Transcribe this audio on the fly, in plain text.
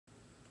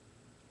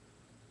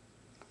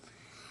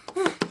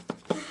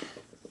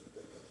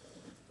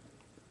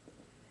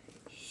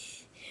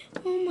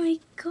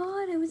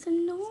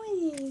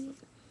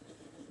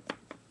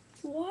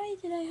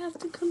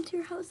to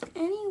your house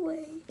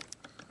anyway?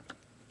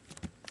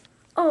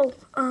 Oh,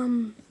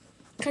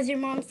 because your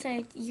mom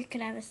said you could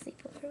have a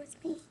sleepover with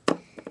me.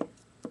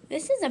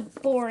 This is a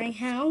boring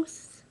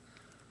house.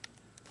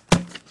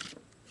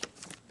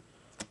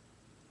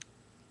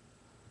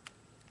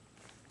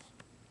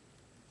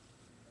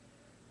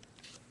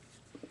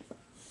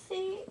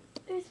 See,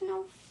 there's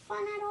no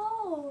fun at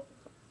all.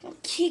 No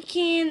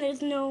kicking,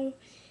 there's no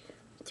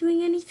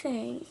doing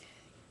anything.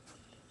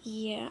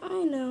 Yeah,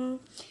 I know.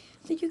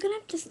 But you're gonna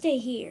have to stay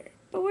here.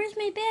 But where's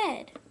my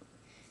bed?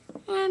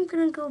 I'm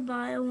gonna go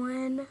buy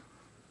one.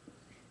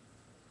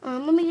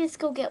 Let me just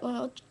go get one.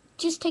 I'll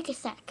just take a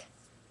sec.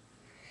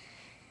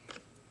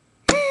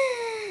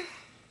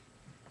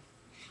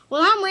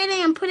 While I'm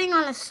waiting, I'm putting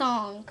on a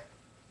song.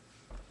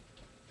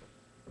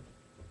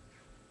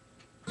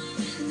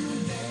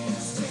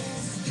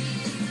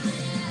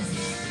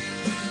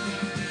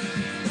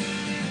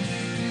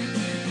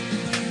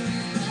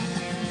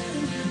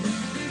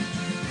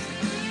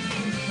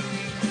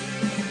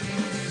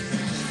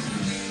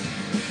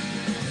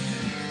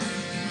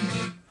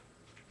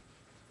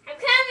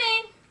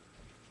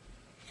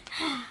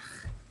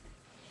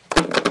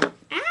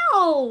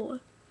 Ow!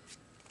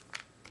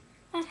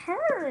 That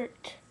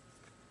hurt.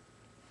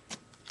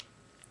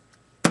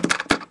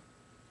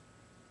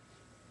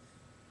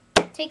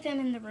 Take them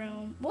in the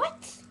room.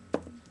 What?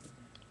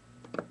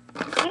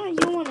 You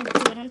don't want to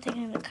do it. I'm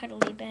taking the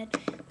cuddly bed.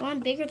 Well, I'm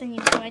bigger than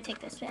you, so I take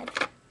this bed.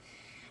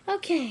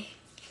 Okay.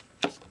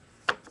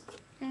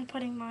 I'm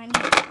putting mine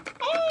here. Hey,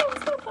 I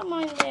was going to put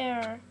mine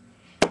there.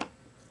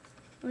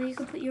 Well, you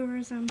can put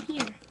yours here. I'm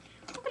going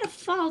to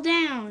fall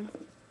down.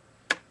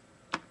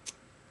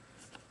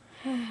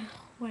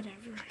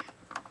 Whatever.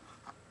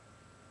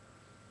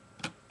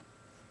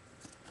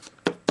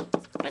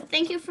 But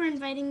thank you for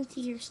inviting me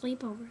to your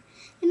sleepover.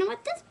 You know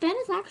what? This bed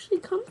is actually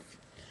comfy.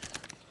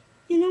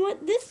 You know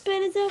what? This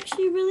bed is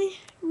actually really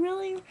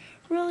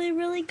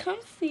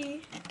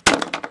comfy.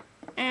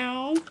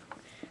 Ow.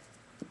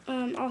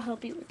 I'll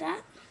help you with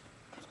that.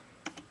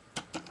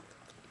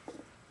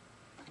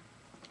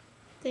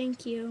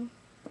 Thank you.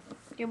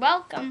 You're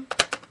welcome.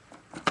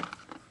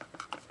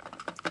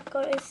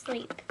 Go to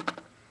sleep.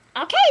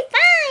 Okay,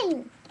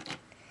 fine.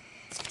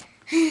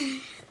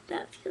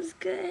 That feels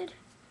good.